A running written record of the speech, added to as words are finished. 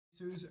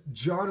Racers,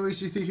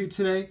 JONRACER3 here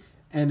today,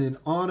 and in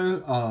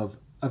honor of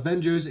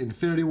Avengers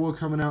Infinity War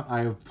coming out,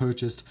 I have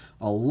purchased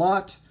a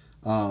lot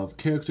of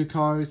character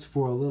cards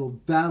for a little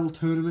battle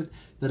tournament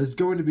that is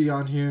going to be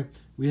on here.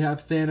 We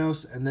have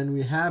Thanos, and then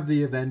we have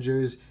the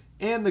Avengers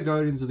and the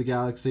Guardians of the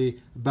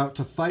Galaxy about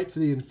to fight for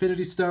the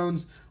Infinity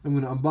Stones. I'm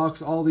going to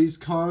unbox all these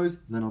cards,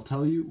 and then I'll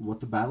tell you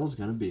what the battle is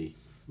going to be.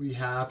 We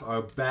have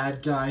our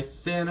bad guy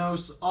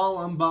Thanos all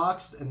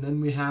unboxed, and then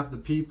we have the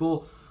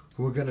people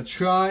who are going to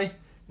try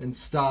and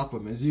stop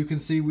him. As you can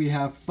see, we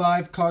have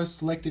 5 cards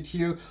selected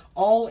here,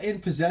 all in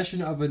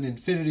possession of an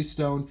Infinity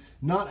Stone,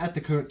 not at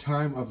the current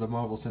time of the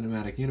Marvel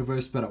Cinematic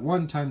Universe, but at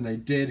one time they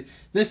did.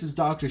 This is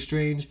Doctor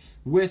Strange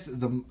with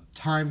the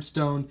Time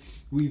Stone.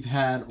 We've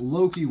had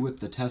Loki with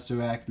the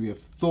Tesseract. We have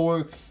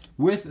Thor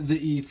with the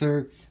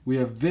Ether. We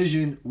have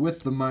Vision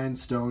with the Mind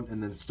Stone,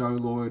 and then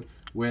Star-Lord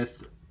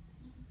with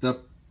the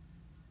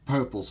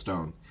Purple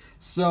Stone.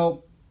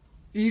 So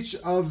each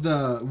of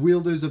the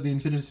wielders of the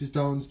Infinity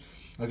Stones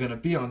are going to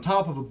be on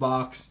top of a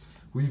box.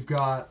 We've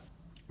got,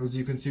 as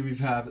you can see, we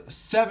have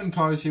 7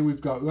 cards here. We've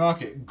got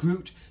Rocket,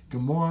 Groot,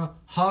 Gamora,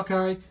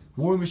 Hawkeye,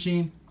 War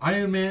Machine,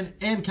 Iron Man,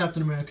 and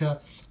Captain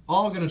America,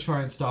 all going to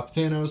try and stop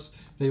Thanos.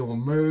 They will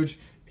merge.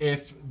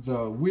 If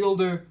the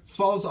wielder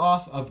falls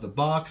off of the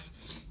box,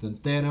 then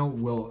Thanos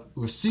will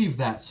receive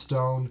that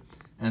stone.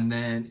 And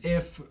then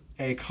if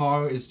a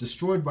car is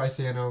destroyed by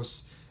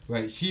Thanos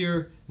right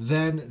here,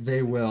 then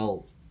they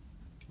will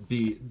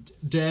be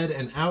dead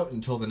and out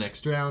until the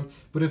next round.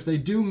 But if they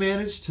do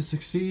manage to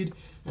succeed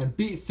and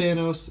beat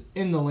Thanos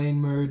in the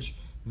lane merge,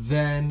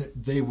 then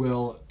they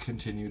will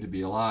continue to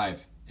be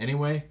alive.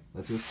 Anyway,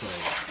 let's get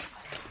started.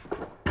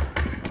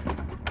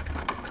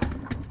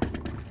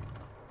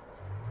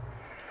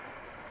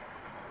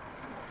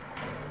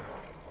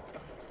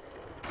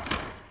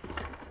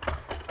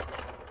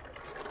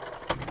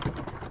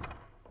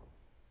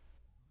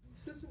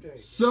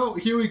 So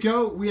here we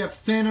go. We have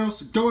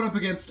Thanos going up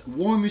against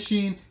War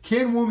Machine.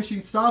 Can War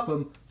Machine stop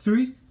him?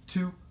 3,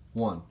 2,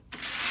 1.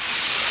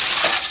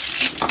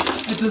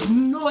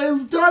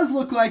 It does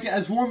look like it,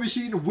 as War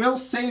Machine will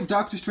save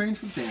Doctor Strange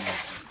from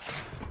Thanos.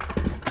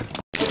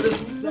 The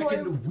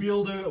second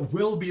wielder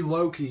will be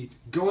Loki,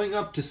 going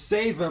up to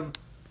save him.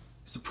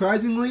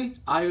 Surprisingly,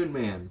 Iron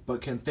Man.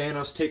 But can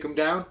Thanos take him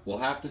down? We'll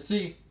have to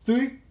see.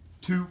 3,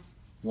 2,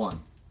 1.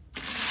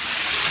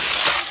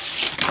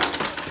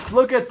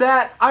 Look at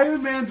that!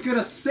 Iron Man's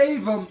gonna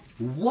save him!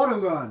 What a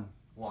run!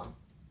 1.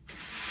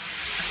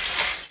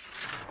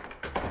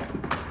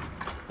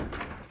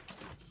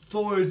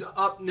 Thor is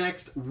up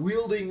next,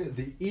 wielding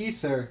the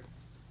Ether.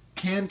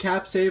 Can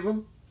Cap save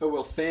him? Or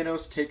will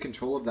Thanos take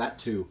control of that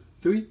too?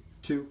 3,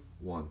 2,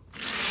 1.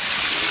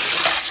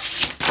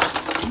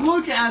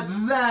 Look at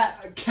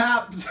that!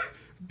 Cap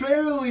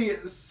barely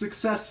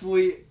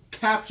successfully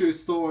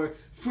captures Thor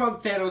from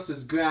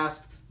Thanos'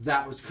 grasp.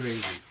 That was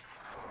crazy.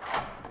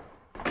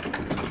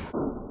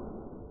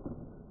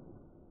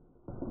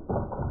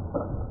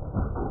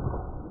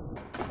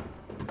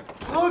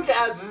 Look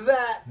at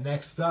that!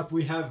 Next up,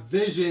 we have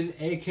Vision,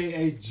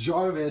 aka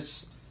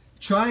Jarvis,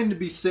 trying to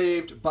be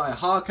saved by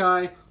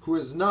Hawkeye, who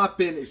has not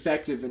been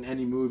effective in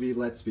any movie,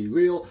 let's be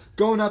real,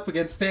 going up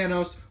against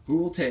Thanos, who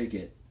will take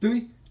it.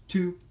 3,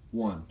 2,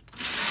 1.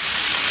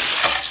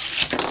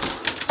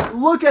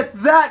 Look at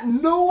that!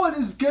 No one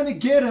is gonna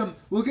get him!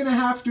 We're gonna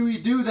have to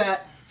redo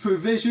that, for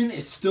Vision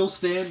is still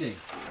standing.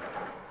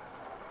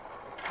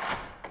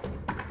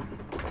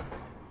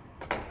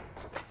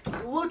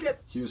 Look at...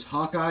 Here's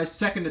Hawkeye's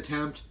second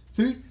attempt.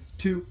 3,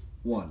 2,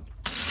 1.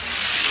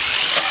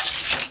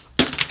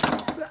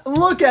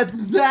 Look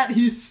at that!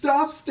 He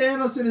stops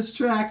Thanos in his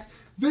tracks.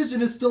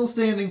 Vision is still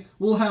standing.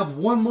 We'll have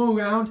one more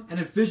round, and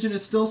if Vision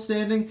is still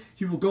standing,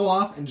 he will go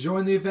off and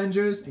join the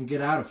Avengers and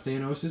get out of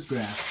Thanos'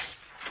 grasp.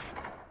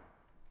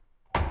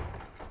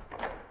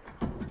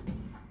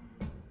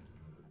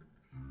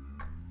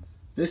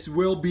 This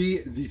will be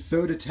the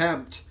 3rd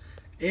attempt.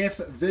 If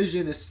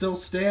Vision is still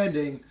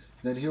standing,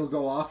 then he'll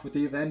go off with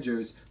the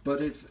Avengers.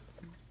 But if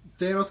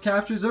Thanos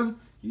captures him,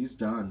 he's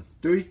done.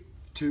 3,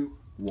 2,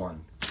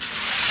 1.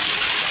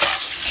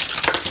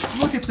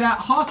 Look at that!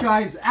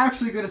 Hawkeye is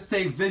actually going to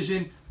save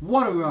Vision.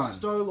 What a run!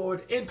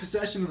 Star-Lord in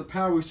possession of the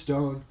Power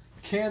Stone.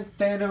 Can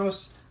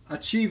Thanos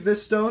achieve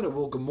this stone, or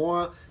will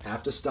Gamora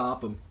have to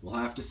stop him? We'll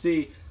have to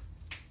see.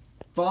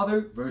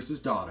 Father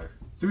versus daughter.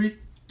 3,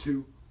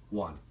 2,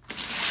 1.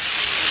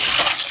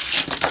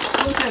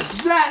 Look at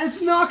that!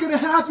 It's not going to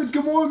happen!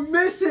 Gamora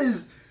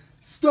misses!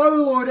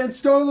 Star-Lord, and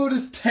Star-Lord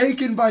is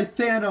taken by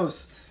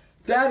Thanos.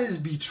 That is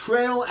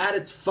betrayal at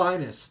its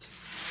finest.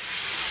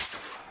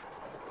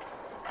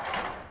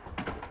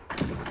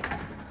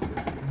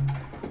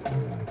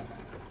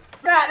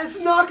 That it's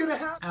not gonna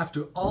happen.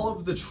 After all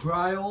of the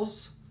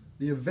trials,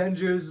 the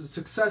Avengers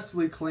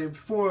successfully claimed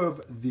 4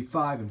 of the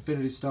 5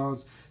 Infinity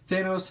Stones.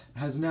 Thanos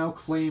has now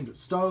claimed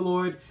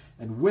Star-Lord,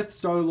 and with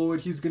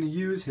Star-Lord, he's gonna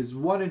use his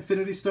 1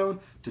 Infinity Stone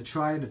to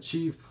try and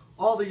achieve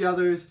all the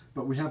others,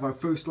 but we have our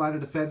first line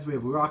of defense. We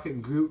have Rocket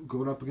and Groot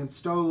going up against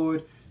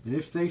Star-Lord. And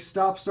if they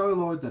stop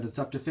Star-Lord, then it's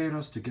up to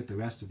Thanos to get the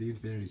rest of the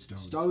Infinity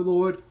Stones.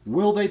 Star-Lord,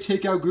 will they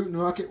take out Groot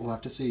and Rocket? We'll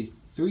have to see.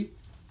 3,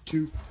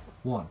 2,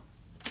 1.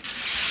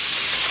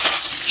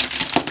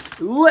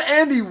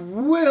 Andy,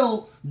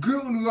 will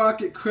Groot and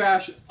Rocket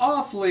crash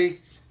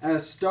awfully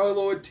as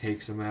Star-Lord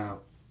takes him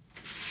out?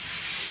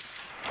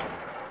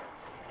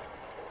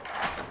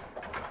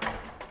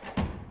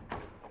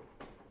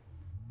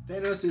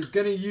 Thanos is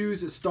going to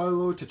use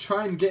Star-Lord to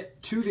try and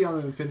get to the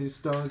other Infinity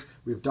Stones.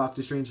 We have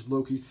Doctor Strange,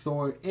 Loki,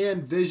 Thor,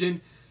 and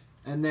Vision.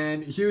 And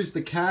then here's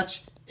the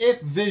catch.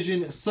 If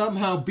Vision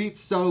somehow beats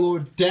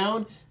Star-Lord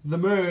down the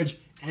merge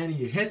and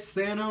he hits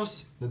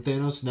Thanos, then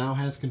Thanos now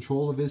has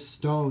control of his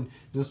stone.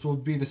 This will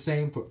be the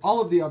same for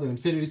all of the other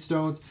Infinity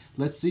Stones.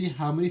 Let's see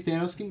how many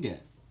Thanos can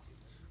get.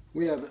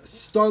 We have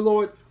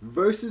Star-Lord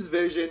versus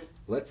Vision.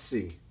 Let's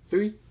see.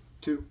 3,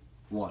 2,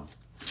 1.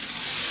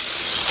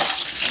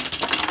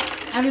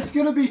 And it's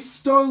going to be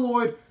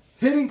Star-Lord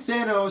hitting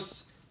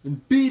Thanos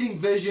and beating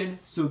Vision.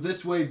 So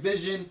this way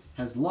Vision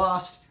has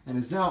lost and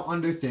is now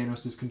under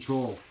Thanos'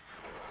 control.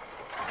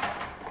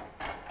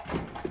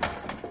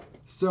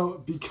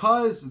 So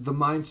because the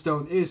Mind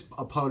Stone is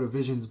a part of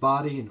Vision's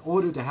body, in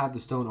order to have the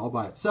stone all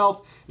by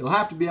itself, it'll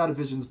have to be out of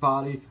Vision's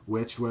body,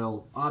 which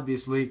will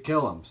obviously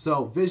kill him.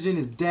 So Vision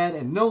is dead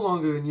and no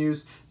longer in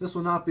use. This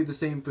will not be the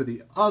same for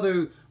the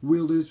other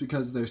wielders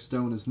because their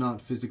stone is not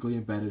physically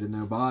embedded in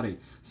their body.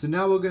 So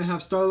now we're going to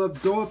have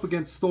Star-Lord go up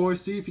against Thor,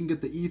 see if he can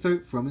get the ether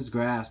from his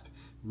grasp.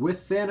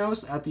 With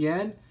Thanos at the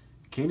end,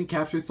 can he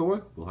capture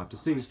Thor? We'll have to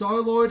see.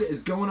 Star-Lord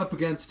is going up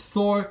against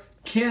Thor.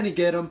 Can he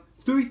get him?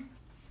 3,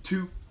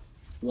 2,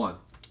 1.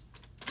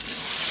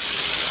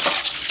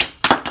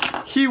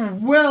 He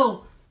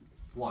will.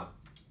 1.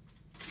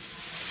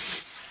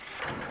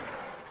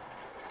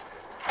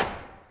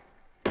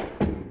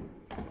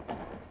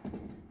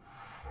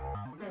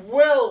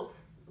 Will.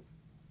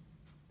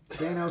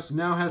 Thanos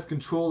now has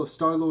control of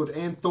Star-Lord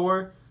and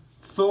Thor.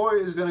 Thor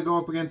is going to go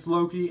up against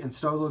Loki, and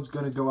Star-Lord's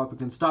going to go up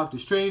against Doctor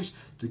Strange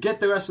to get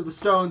the rest of the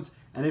stones.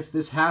 And if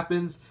this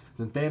happens,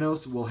 then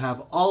Thanos will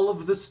have all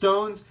of the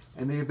stones,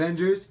 and the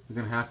Avengers are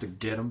going to have to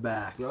get them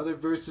back. Brother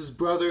versus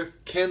brother.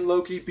 Can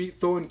Loki beat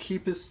Thor and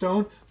keep his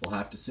stone? We'll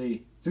have to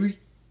see. 3,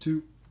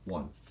 2,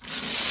 1.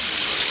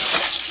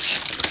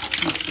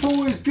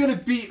 Thor is going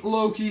to beat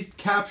Loki,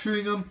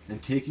 capturing him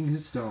and taking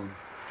his stone.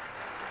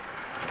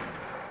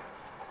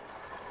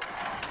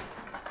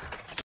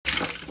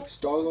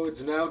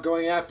 Star-Lord's now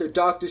going after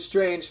Doctor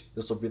Strange.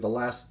 This will be the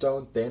last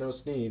stone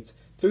Thanos needs.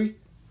 3,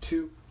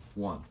 2,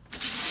 1.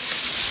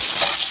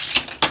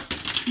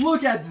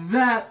 Look at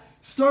that!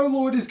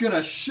 Star-Lord is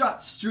gonna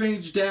shut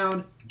Strange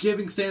down,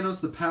 giving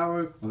Thanos the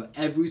power of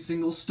every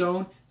single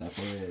stone that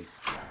there is.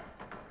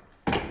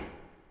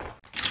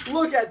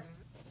 Look at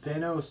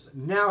Thanos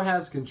now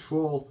has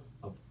control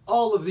of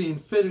all of the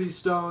Infinity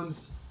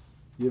Stones.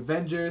 The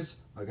Avengers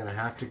are gonna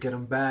have to get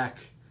them back.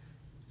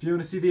 If you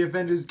want to see the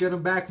Avengers get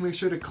them back, make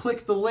sure to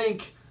click the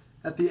link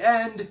at the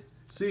end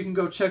so you can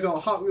go check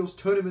out Hot Wheels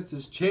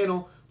Tournaments'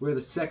 channel where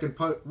the second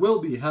part will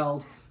be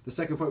held. The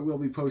second part will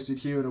be posted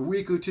here in a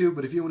week or two,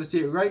 but if you want to see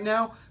it right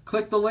now,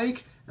 click the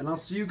link and I'll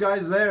see you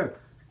guys there.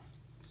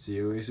 See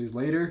you racers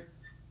later.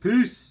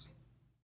 Peace!